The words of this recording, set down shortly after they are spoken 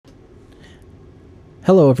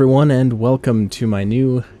Hello everyone and welcome to my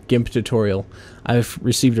new GIMP tutorial. I've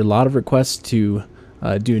received a lot of requests to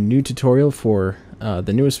do a new tutorial for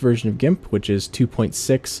the newest version of GIMP, which is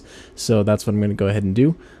 2.6, so that's what I'm going to go ahead and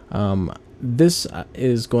do. This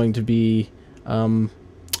is going to be a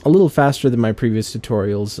little faster than my previous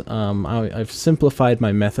tutorials. I've simplified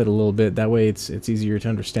my method a little bit, that way it's easier to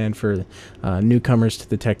understand for newcomers to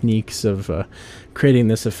the techniques of creating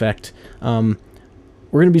this effect.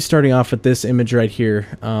 We're going to be starting off with this image right here.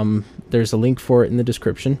 There's a link for it in the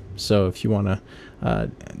description, so if you want to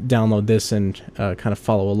download this and kind of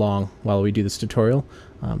follow along while we do this tutorial,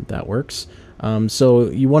 that works. So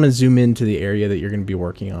you want to zoom into the area that you're going to be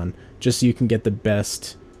working on, just so you can get the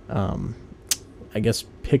best, I guess,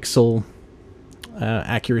 pixel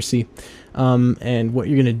accuracy. And what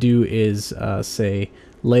you're going to do is say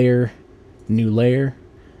layer, new layer.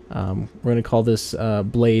 We're going to call this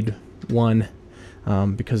blade 1.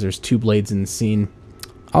 Because there's two blades in the scene.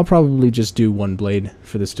 I'll probably just do one blade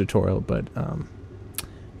for this tutorial, but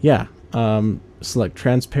yeah. Select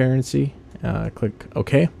transparency, click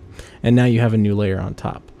OK, and now you have a new layer on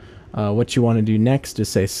top. What you want to do next is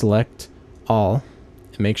say select all,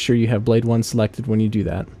 and make sure you have blade 1 selected when you do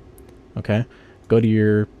that. Okay, go to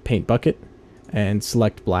your paint bucket and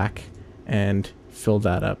select black and fill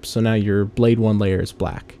that up. So now your blade 1 layer is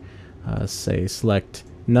black. Say select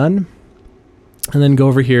none. And then go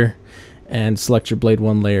over here and select your blade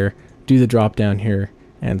 1 layer, do the drop down here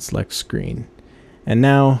and select screen. And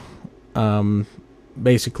now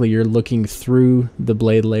basically you're looking through the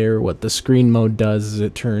blade layer. What the screen mode does is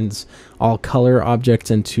it turns all color objects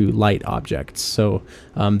into light objects, so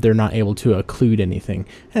they're not able to occlude anything.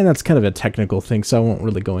 And that's kind of a technical thing, so I won't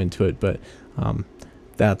really go into it, but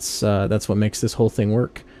that's what makes this whole thing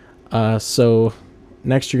work. So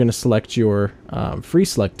next you're going to select your free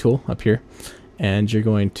select tool up here, and you're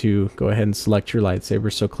going to go ahead and select your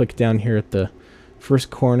lightsaber. So click down here at the first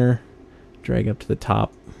corner, drag up to the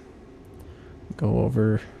top, go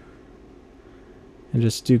over, and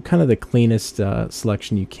just do kind of the cleanest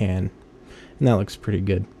selection you can. And that looks pretty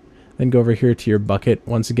good. Then go over here to your bucket.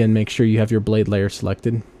 Once again, make sure you have your blade layer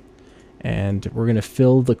selected. And we're going to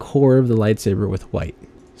fill the core of the lightsaber with white.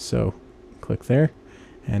 So click there,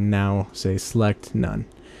 and now say select none.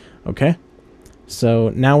 Okay? So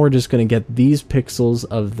now we're just going to get these pixels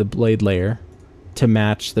of the blade layer to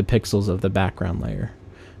match the pixels of the background layer.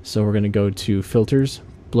 So we're going to go to filters,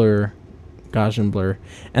 blur, Gaussian blur,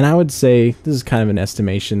 and I would say this is kind of an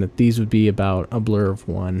estimation that these would be about a blur of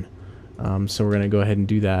 1. So we're going to go ahead and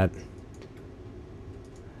do that,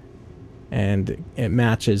 and it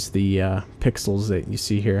matches the pixels that you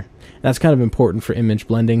see here. That's kind of important for image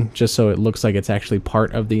blending, just so it looks like it's actually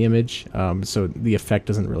part of the image, so the effect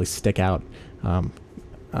doesn't really stick out.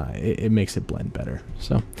 It makes it blend better.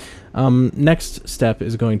 So next step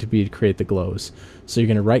is going to be to create the glows. So you're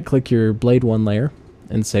going to right click your blade 1 layer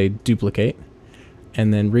and say duplicate,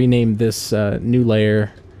 and then rename this new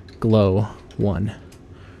layer glow 1.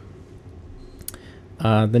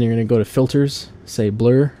 Then you're going to go to filters, say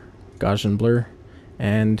blur, Gaussian blur,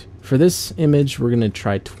 and for this image we're going to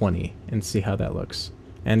try 20 and see how that looks.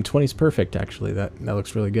 And 20 is perfect, actually. That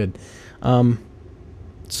looks really good.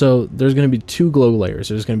 So there's going to be 2 glow layers.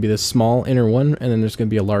 There's going to be this small inner one, and then there's going to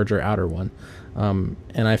be a larger outer one.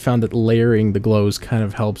 And I found that layering the glows kind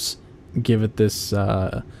of helps give it this,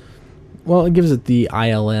 well, it gives it the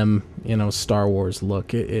ILM, Star Wars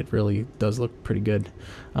look. It really does look pretty good.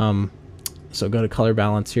 So go to color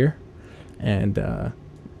balance here, and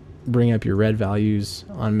bring up your red values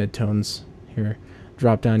on midtones here.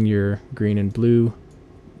 Drop down your green and blue.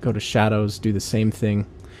 Go to shadows, do the same thing,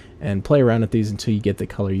 and play around with these until you get the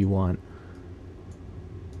color you want.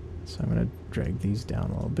 So I'm going to drag these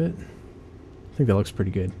down a little bit. I think that looks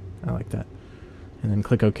pretty good. I like that. And then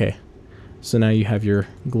click OK. So now you have your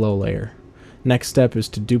glow layer. Next step is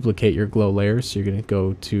to duplicate your glow layer. So you're going to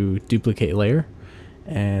go to duplicate layer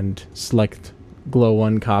and select glow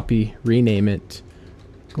 1 copy, rename it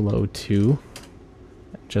glow 2,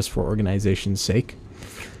 just for organization's sake.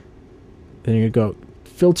 Then you're going to go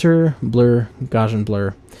filter, blur, Gaussian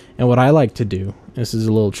blur. And what I like to do, this is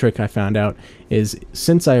a little trick I found out, is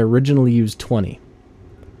since I originally used 20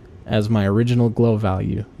 as my original glow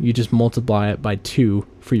value, you just multiply it by 2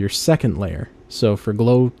 for your second layer. So for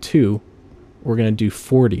glow 2, we're going to do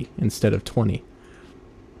 40 instead of 20.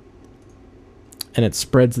 And it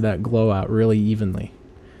spreads that glow out really evenly.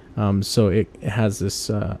 So it has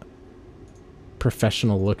this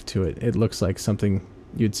professional look to it. It looks like something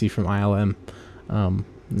you'd see from ILM.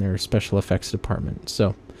 Their special effects department.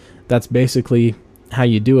 So that's basically how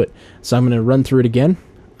you do it. So I'm going to run through it again.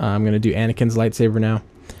 I'm going to do Anakin's lightsaber now,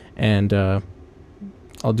 and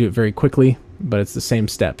I'll do it very quickly, but it's the same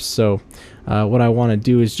steps. So what I want to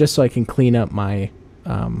do is, just so I can clean up my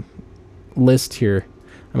list here,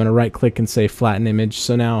 I'm going to right click and say flatten image.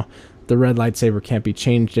 So now the red lightsaber can't be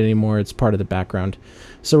changed anymore. It's part of the background.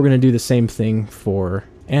 So we're going to do the same thing for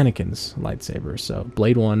Anakin's lightsaber. So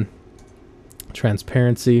blade 1,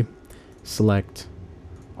 transparency, select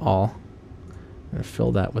all. I'm going to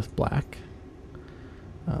fill that with black.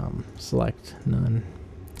 Select none.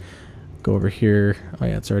 Go over here. Oh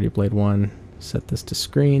yeah, it's already blade 1. Set this to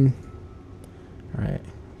screen. Alright,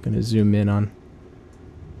 I'm going to zoom in on...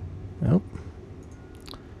 Nope.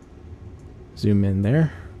 Zoom in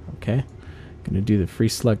there. Okay. Going to do the free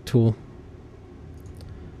select tool.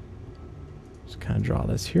 Just kind of draw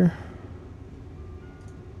this here.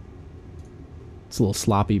 It's a little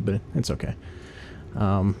sloppy, but it's okay.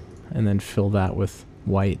 And then fill that with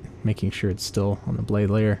white, making sure it's still on the blade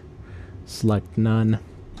layer. Select none.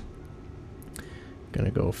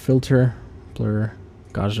 Gonna go filter, blur,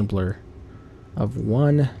 Gaussian blur of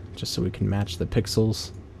 1, just so we can match the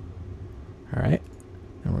pixels. Alright,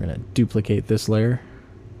 and we're gonna duplicate this layer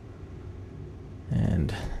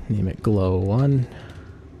and name it glow 1.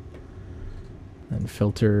 Then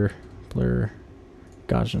filter, blur,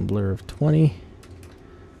 Gaussian blur of 20.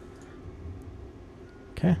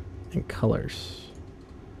 Okay, and colors.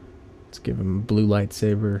 Let's give him a blue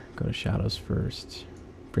lightsaber. Go to shadows first.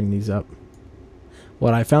 Bring these up.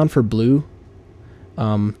 What I found for blue,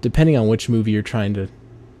 depending on which movie you're trying to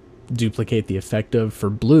duplicate the effect of, for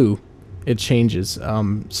blue, it changes.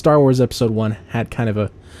 Star Wars Episode 1 had kind of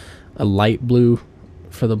a light blue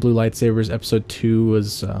for the blue lightsabers. Episode 2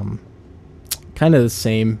 was kind of the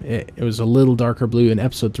same. It was a little darker blue, and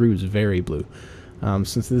Episode 3 was very blue.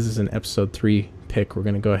 Since this is an Episode 3 pick, we're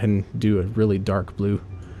going to go ahead and do a really dark blue.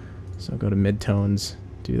 So go to midtones,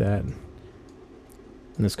 do that.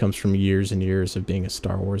 And this comes from years and years of being a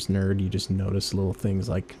Star Wars nerd. You just notice little things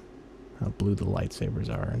like how blue the lightsabers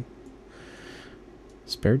are. And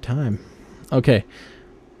spare time. Okay.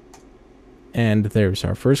 And there's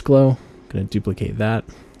our first glow. Going to duplicate that.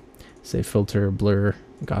 Say filter, blur,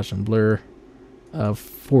 Gaussian blur of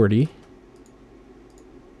 40.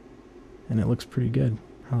 And it looks pretty good.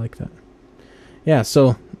 I like that. Yeah,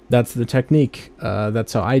 so that's the technique.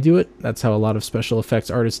 That's how I do it. That's how a lot of special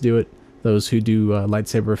effects artists do it. Those who do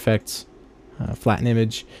lightsaber effects, flatten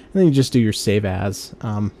image, and then you just do your save as.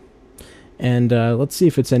 And let's see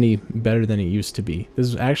if it's any better than it used to be. This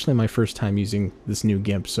is actually my first time using this new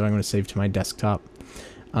GIMP, so I'm going to save to my desktop.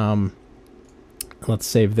 Let's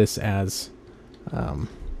save this as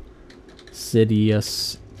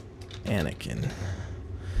Sidious Anakin.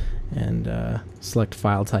 And select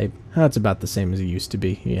file type. It's about the same as it used to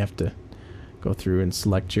be. You have to go through and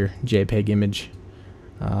select your JPEG image.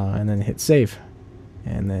 And then hit save,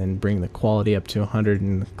 and then bring the quality up to 100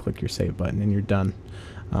 and click your save button, and you're done.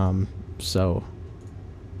 That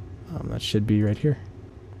should be right here.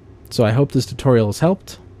 So I hope this tutorial has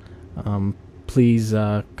helped. Please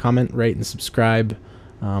comment, rate, and subscribe.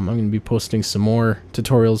 I'm going to be posting some more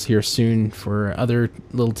tutorials here soon for other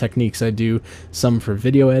little techniques I do, some for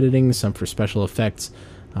video editing, some for special effects,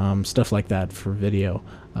 stuff like that for video.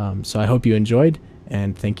 So I hope you enjoyed,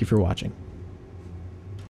 and thank you for watching.